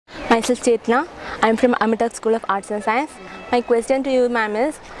Myself Chetna. I am from Amita School of Arts and Science. My question to you, ma'am,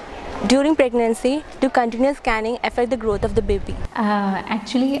 is during pregnancy, do continuous scanning affect the growth of the baby?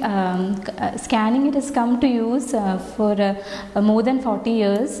 Actually, scanning it has come to use for more than 40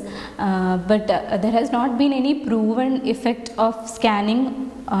 years, but there has not been any proven effect of scanning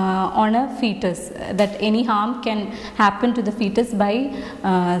on a fetus, that any harm can happen to the fetus by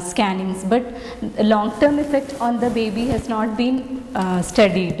scannings, but long-term effect on the baby has not been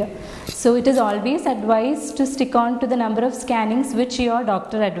studied. So it is always advised to stick on to the number of scannings which your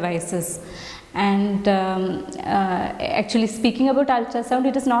doctor advises. And actually, speaking about ultrasound,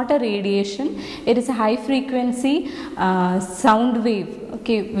 it is not a radiation, it is a high frequency sound wave,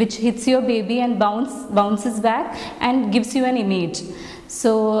 okay, which hits your baby and bounces back and gives you an image.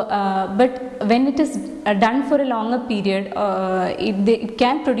 So, but when it is done for a longer period, it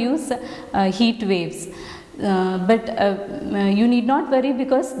can produce heat waves. But you need not worry,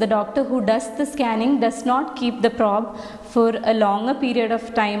 because the doctor who does the scanning does not keep the probe for a longer period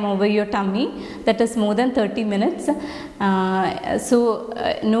of time over your tummy, that is more than 30 minutes. So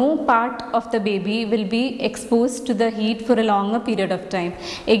no part of the baby will be exposed to the heat for a longer period of time.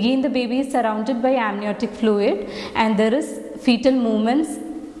 Again, the baby is surrounded by amniotic fluid, and there is fetal movements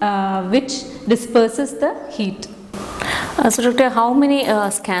which disperses the heat. So doctor, how many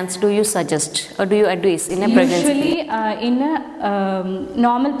scans do you suggest or do you advise in a pregnancy? Usually in a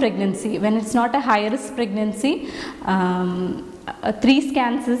normal pregnancy, when it's not a high risk pregnancy, 3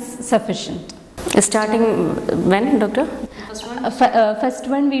 scans is sufficient. Starting when, doctor? First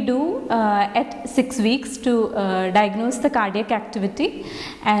one we do at 6 weeks to diagnose the cardiac activity,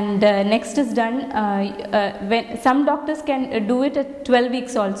 and next is done when some doctors can do it at 12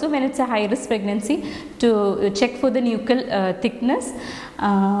 weeks also, when it's a high risk pregnancy, to check for the nuchal thickness,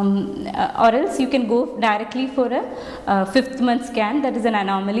 or else you can go directly for a 5th month scan, that is an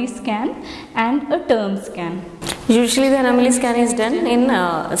anomaly scan, and a term scan. Usually the anomaly scan is done in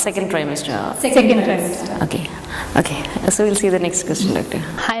second trimester. Second trimester. Okay. Okay. So we'll see the next question, doctor.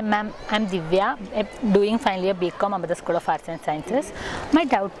 Hi ma'am, I'm Divya, doing final year BCom at the School of Arts and Sciences. My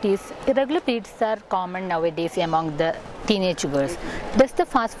doubt is, irregular periods are common nowadays among the teenage girls. Does the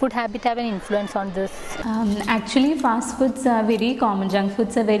fast food habit have an influence on this? Actually, fast foods are very common. Junk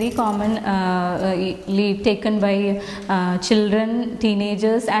foods are very commonly taken by children,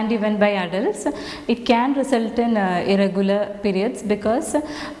 teenagers, and even by adults. It can result in irregular periods because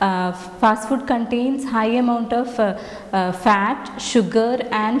fast food contains high amount of fat, sugar,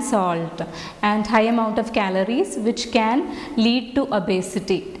 and salt, and high amount of calories, which can lead to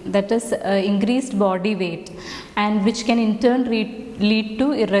obesity, that is increased body weight, and which can in turn lead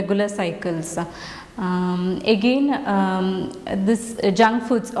to irregular cycles. This junk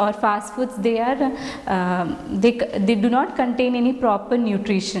foods or fast foods, they do not contain any proper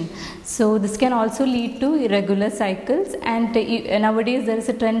nutrition, so this can also lead to irregular cycles. And nowadays there is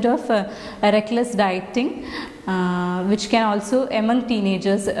a trend of reckless dieting, which can also, among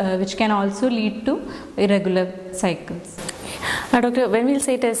teenagers, which can also lead to irregular cycles. Doctor, when we'll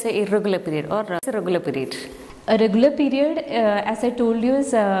say it as a irregular period or a regular period? A regular period, as I told you,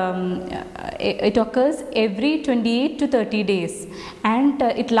 is it occurs every 28 to 30 days, and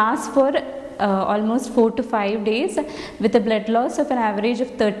it lasts for almost 4 to 5 days with a blood loss of an average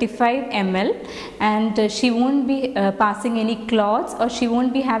of 35 ml, and she won't be passing any clots, or she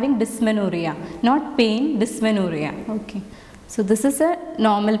won't be having dysmenorrhea, not pain, dysmenorrhea. Okay, so this is a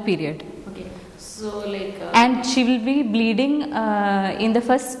normal period. Okay, so like and she will be bleeding in the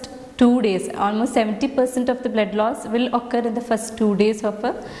first 2 days. Almost 70% of the blood loss will occur in the first 2 days of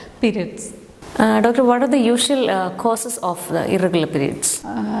her periods. Doctor, what are the usual causes of the irregular periods?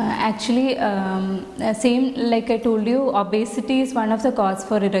 Actually, same like I told you, obesity is one of the cause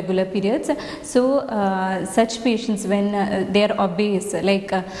for irregular periods. So such patients, when they are obese,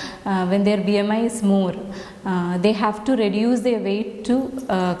 like when their BMI is more, they have to reduce their weight to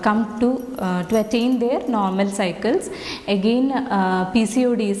come to attain their normal cycles. Again,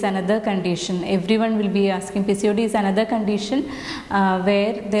 PCOD is another condition. Everyone will be asking. PCOD is another condition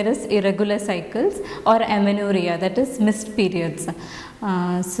where there is irregular cycles, or amenorrhea, that is missed periods.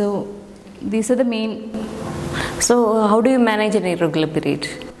 So these are the main. So how do you manage an irregular period?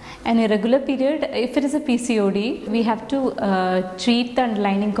 An irregular period, if it is a PCOD, we have to treat the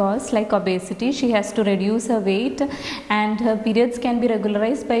underlying cause like obesity. She has to reduce her weight, and her periods can be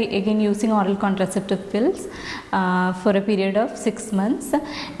regularized by again using oral contraceptive pills for a period of 6 months.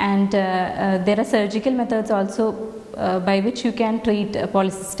 And there are surgical methods also by which you can treat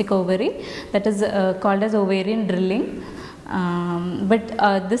polycystic ovary, that is called as ovarian drilling.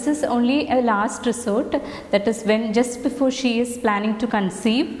 But this is only a last resort, that is when just before she is planning to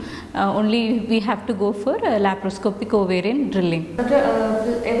conceive, only we have to go for laparoscopic ovarian drilling. But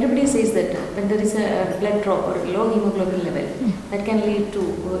everybody says that when there is a blood drop or low hemoglobin level, that can lead to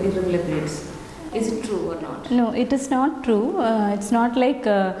irregular periods. Is it true or not? No, it is not true. It's not like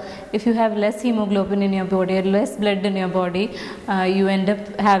if you have less hemoglobin in your body or less blood in your body, you end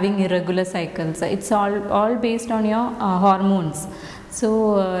up having irregular cycles. It's all based on your hormones.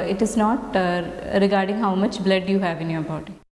 So it is not regarding how much blood you have in your body.